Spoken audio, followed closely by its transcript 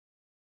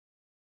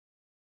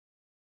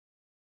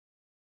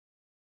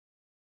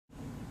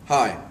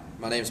Hi,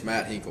 my name is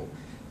Matt Hinkle.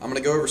 I'm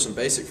going to go over some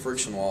basic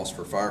friction loss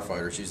for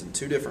firefighters using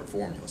two different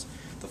formulas.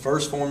 The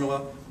first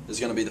formula is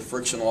going to be the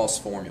friction loss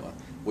formula,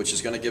 which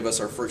is going to give us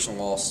our friction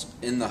loss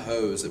in the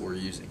hose that we're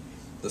using.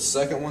 The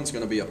second one is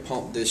going to be a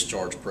pump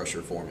discharge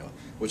pressure formula,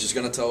 which is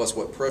going to tell us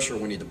what pressure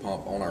we need to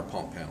pump on our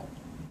pump panel.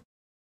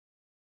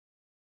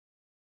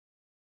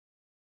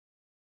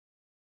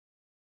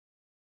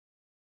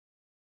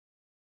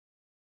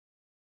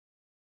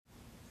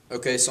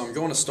 Okay, so I'm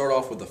going to start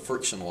off with the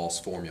friction loss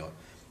formula,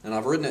 and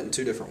I've written it in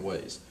two different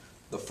ways.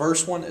 The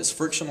first one is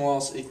friction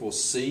loss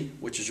equals C,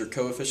 which is your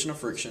coefficient of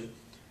friction,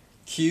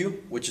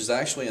 Q, which is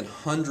actually in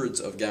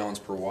hundreds of gallons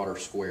per water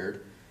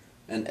squared,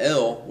 and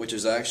L, which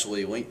is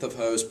actually length of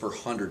hose per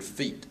 100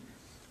 feet.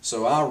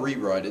 So I'll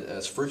rewrite it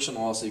as friction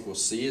loss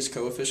equals C is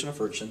coefficient of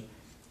friction,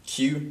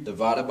 Q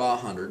divided by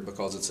 100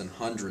 because it's in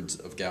hundreds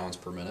of gallons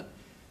per minute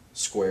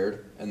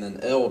squared, and then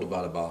L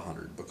divided by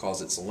 100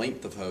 because it's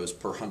length of hose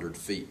per 100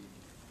 feet.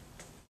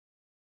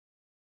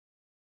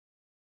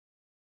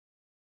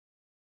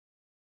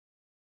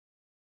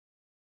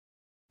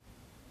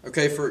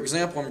 Okay, for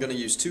example, I'm going to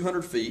use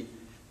 200 feet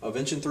of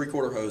 1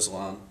 3/4 hose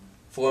line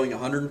flowing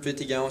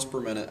 150 gallons per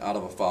minute out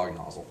of a fog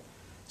nozzle.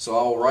 So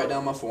I will write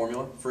down my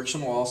formula.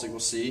 Friction loss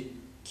equals C,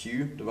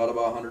 Q divided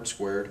by 100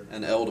 squared,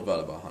 and L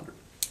divided by 100.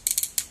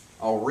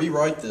 I'll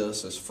rewrite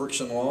this as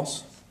friction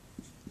loss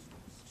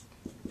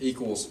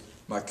equals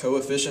my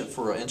coefficient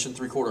for an 1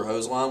 3/4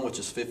 hose line, which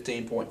is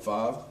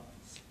 15.5.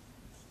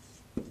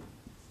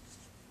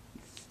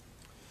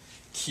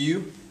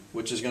 Q,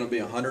 which is going to be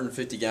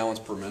 150 gallons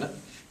per minute.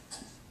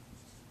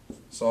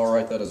 So I'll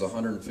write that as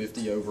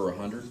 150 over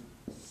 100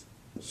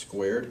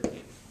 squared.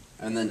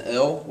 And then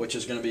L, which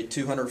is going to be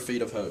 200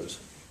 feet of hose.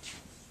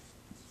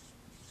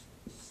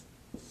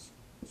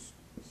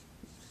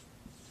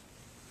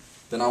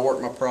 Then I'll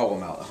work my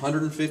problem out.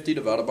 150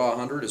 divided by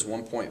 100 is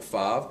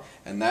 1.5,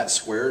 and that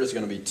squared is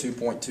going to be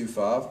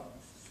 2.25.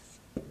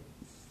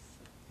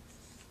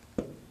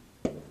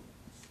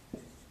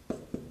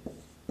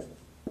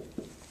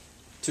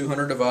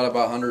 $200 divided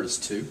by 100 is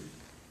 2.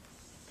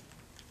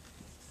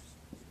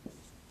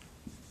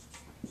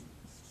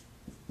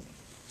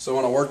 So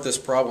when I work this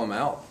problem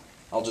out,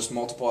 I'll just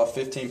multiply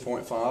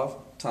 15.5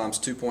 times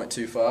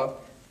 2.25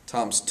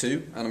 times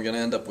 2, and I'm going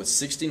to end up with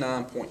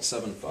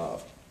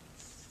 69.75.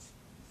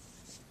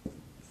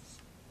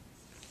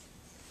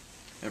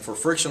 And for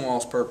friction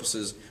loss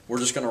purposes, we're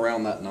just going to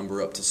round that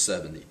number up to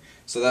 70.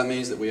 So that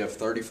means that we have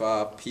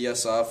 35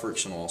 psi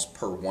friction loss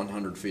per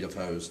 100 feet of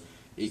hose,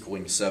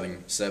 equaling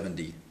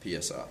 70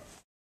 psi.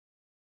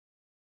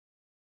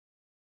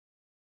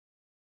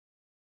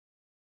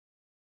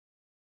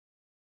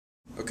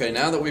 Okay,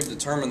 now that we've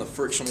determined the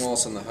friction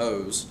loss in the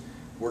hose,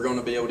 we're going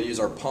to be able to use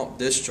our pump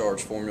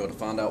discharge formula to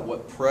find out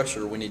what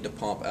pressure we need to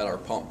pump at our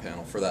pump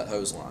panel for that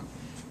hose line.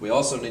 We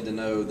also need to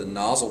know the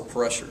nozzle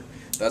pressure.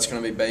 That's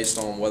going to be based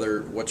on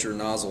what your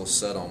nozzle is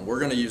set on. We're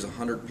going to use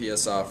 100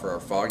 psi for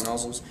our fog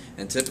nozzles,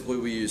 and typically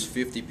we use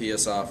 50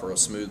 psi for a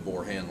smooth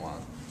bore hand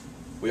line.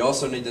 We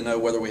also need to know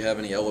whether we have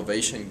any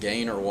elevation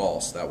gain or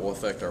loss. That will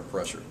affect our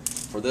pressure.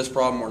 For this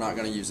problem, we're not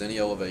going to use any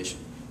elevation.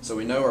 So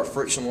we know our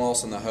friction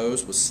loss in the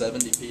hose was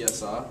 70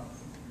 psi.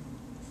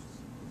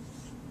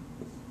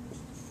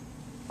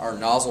 Our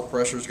nozzle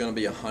pressure is going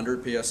to be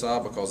 100 psi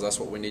because that's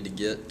what we need to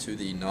get to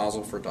the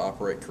nozzle for it to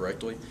operate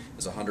correctly,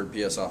 is 100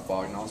 psi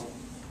fog nozzle.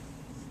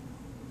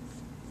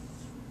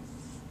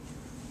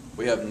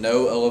 We have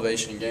no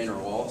elevation gain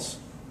or loss.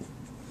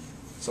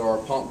 So our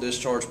pump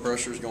discharge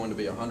pressure is going to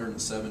be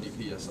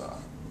 170 psi.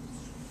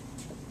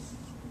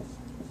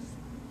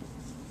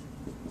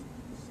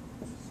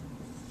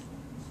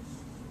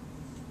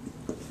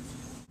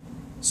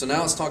 So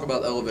now let's talk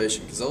about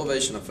elevation, because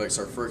elevation affects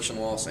our friction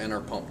loss and our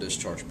pump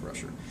discharge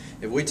pressure.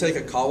 If we take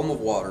a column of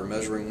water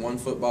measuring 1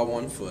 foot by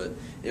 1 foot,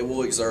 it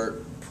will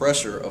exert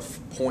pressure of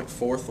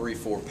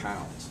 0.434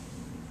 pounds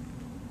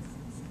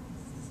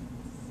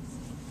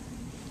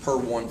per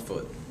 1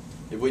 foot.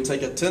 If we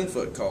take a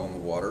 10-foot column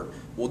of water,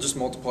 we'll just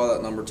multiply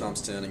that number times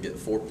 10 and get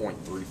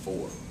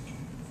 4.34.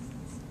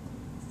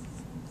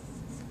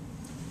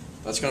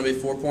 That's going to be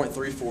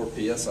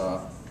 4.34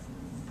 psi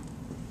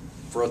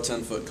for a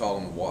 10-foot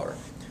column of water.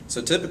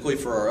 So typically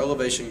for our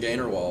elevation gain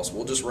or loss,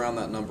 we'll just round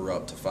that number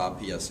up to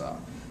 5 psi.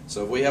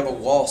 So if we have a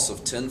loss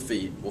of 10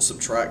 feet, we'll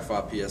subtract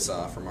 5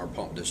 psi from our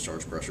pump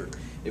discharge pressure.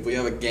 If we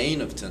have a gain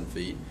of 10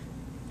 feet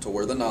to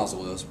where the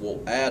nozzle is,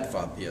 we'll add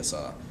 5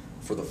 psi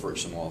for the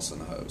friction loss in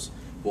the hose.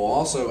 We'll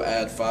also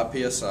add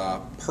 5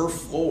 psi per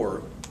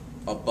floor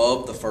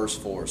above the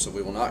first floor. So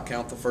we will not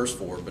count the first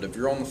floor, but if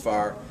you're on the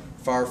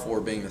fire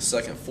floor being the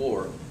second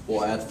floor,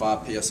 we'll add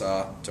 5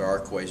 psi to our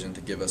equation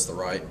to give us the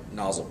right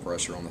nozzle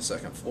pressure on the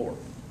second floor.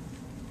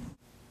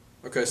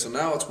 Okay, so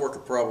now let's work a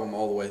problem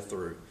all the way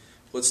through.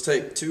 Let's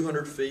take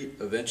 200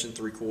 feet of 1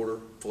 3/4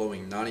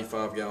 flowing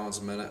 95 gallons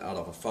a minute out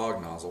of a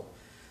fog nozzle,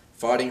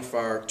 fighting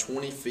fire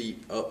 20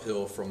 feet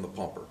uphill from the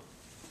pumper.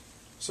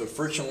 So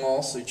friction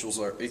loss equals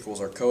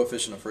our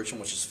coefficient of friction,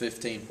 which is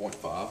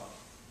 15.5.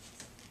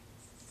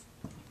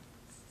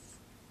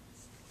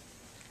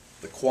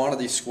 The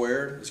quantity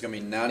squared is going to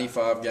be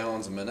 95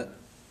 gallons a minute.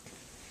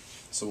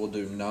 So we'll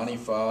do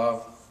 95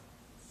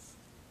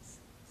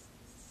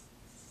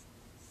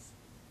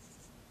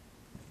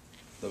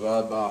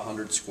 divided by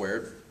 100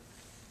 squared.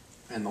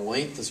 And the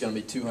length is going to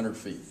be 200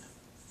 feet.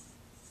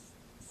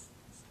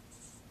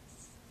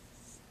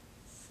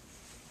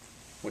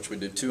 Which we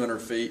do 200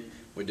 feet,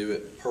 we do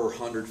it per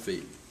 100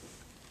 feet.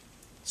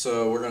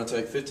 So we're going to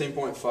take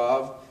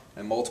 15.5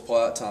 and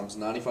multiply it times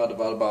 95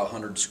 divided by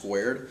 100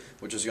 squared,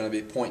 which is going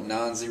to be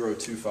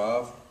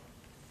 0.9025.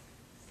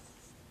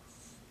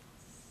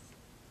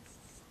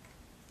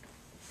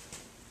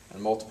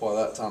 And multiply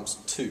that times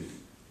 2.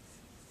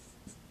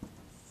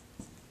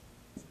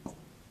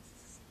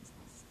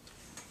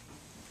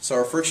 So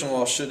our friction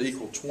loss should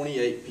equal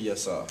 28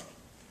 psi.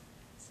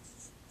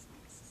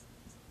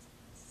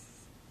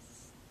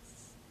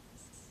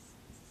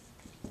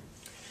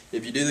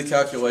 If you do the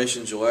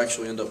calculations, you'll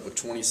actually end up with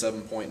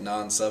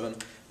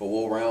 27.97, but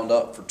we'll round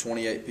up for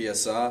 28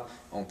 psi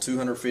on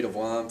 200 feet of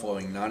line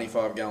flowing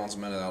 95 gallons a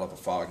minute out of a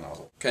fog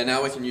nozzle. Okay,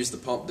 now we can use the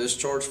pump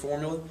discharge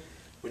formula.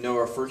 We know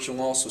our friction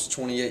loss was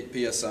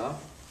 28 psi.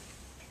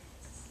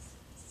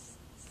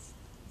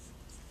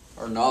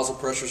 Our nozzle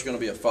pressure is going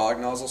to be a fog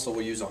nozzle, so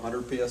we'll use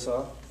 100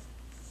 psi.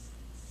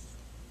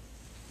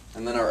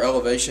 And then our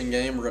elevation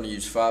gain, we're going to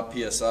use 5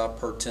 psi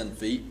per 10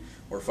 feet.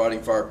 We're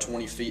fighting fire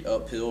 20 feet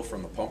uphill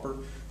from the pumper,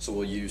 so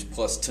we'll use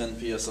plus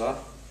 10 psi.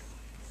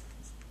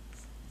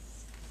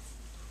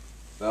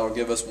 That'll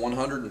give us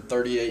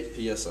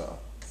 138 psi.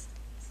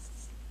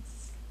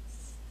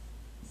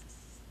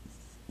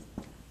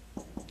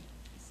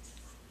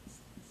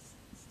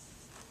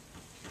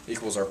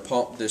 Equals our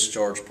pump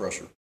discharge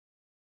pressure.